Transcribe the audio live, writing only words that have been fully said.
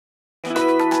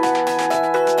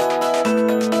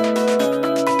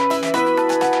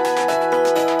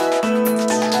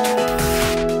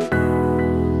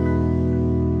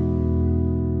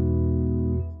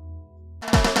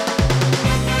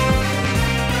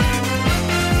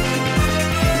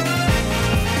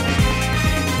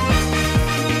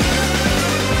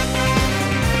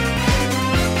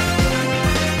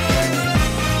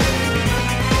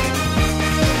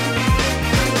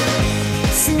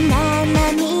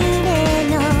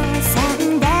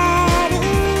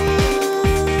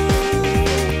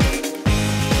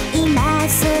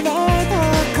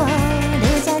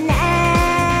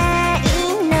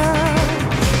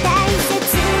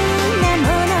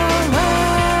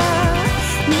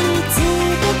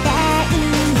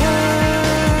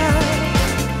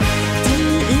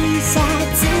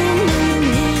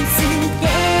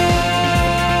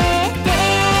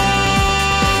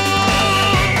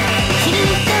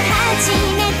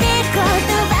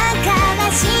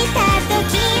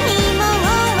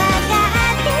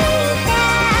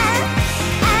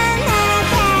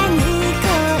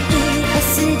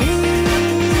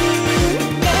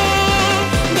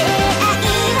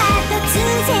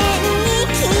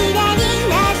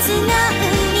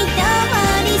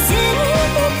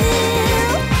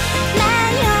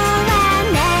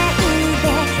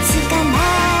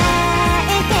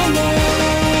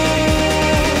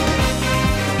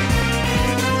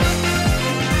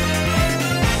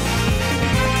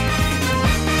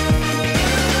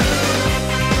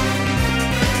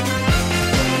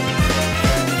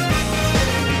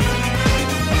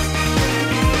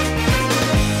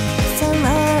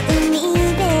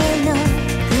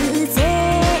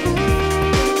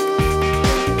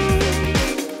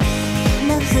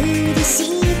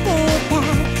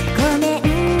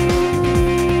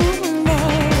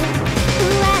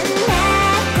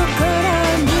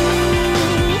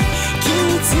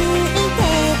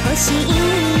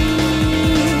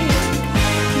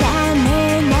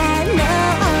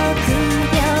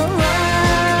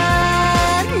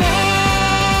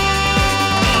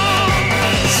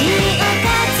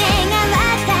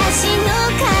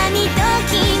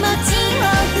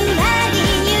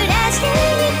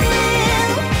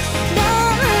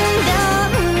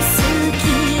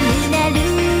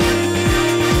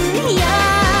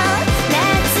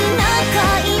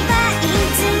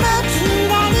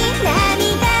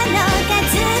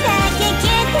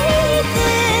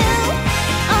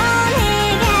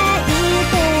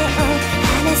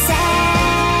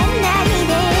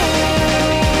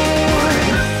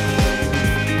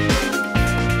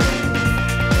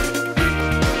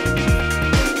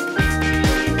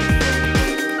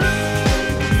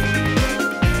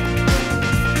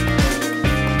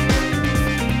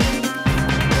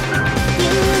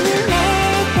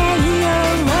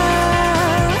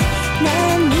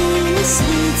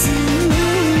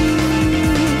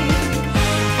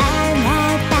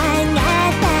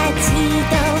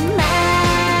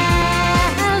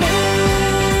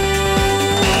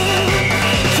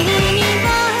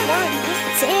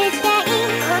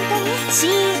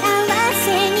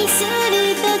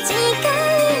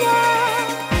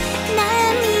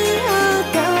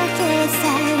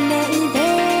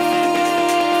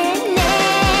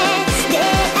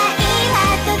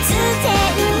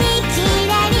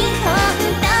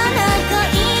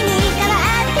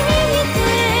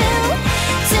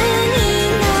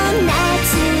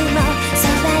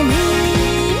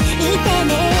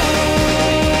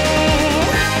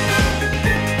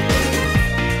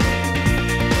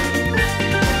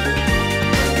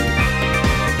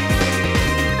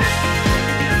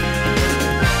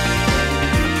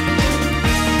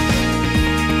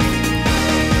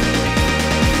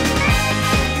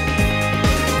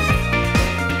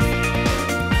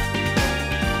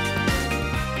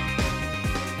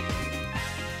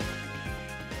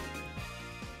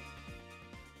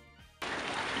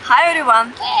Hi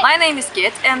everyone, my name is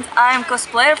Kit and I am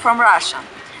cosplayer from Russia.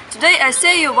 Today I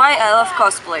say you why I love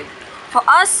cosplay. For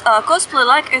us, cosplay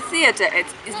like a theater.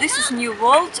 This is new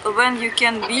world when you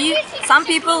can be some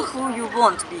people who you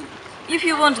won't be. If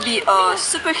you want to be a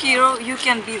superhero, you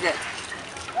can be that.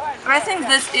 I think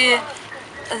that's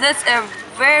a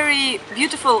very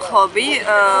beautiful hobby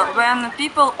when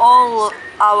people all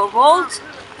our world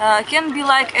can be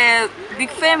like a big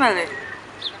family.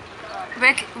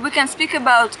 We can speak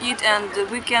about it and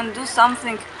we can do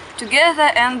something together,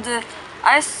 and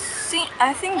I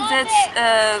think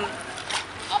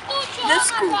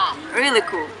that's cool, really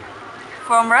cool.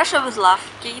 From Russia with love,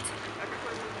 Kate.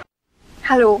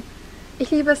 Hallo,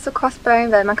 ich liebe es zu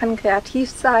cosplayen, weil man kann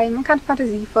kreativ sein, man kann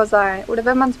fantasievoll sein, oder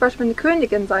wenn man zum Beispiel eine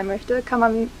Königin sein möchte, kann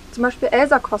man zum Beispiel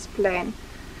Erza cosplayen.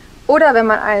 Oder wenn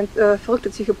man eine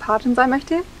verrückte Psychopathin sein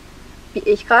möchte, wie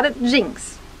ich gerade,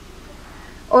 Jinx.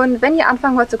 Und wenn ihr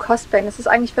anfangen wollt zu cosplayen, ist es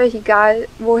eigentlich völlig egal,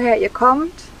 woher ihr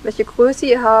kommt, welche Größe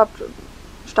ihr habt,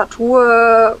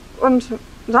 Statur und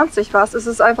sonstig was. Es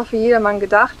ist einfach für jedermann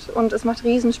gedacht und es macht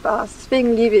riesen Spaß.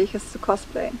 Deswegen liebe ich es zu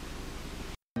cosplayen.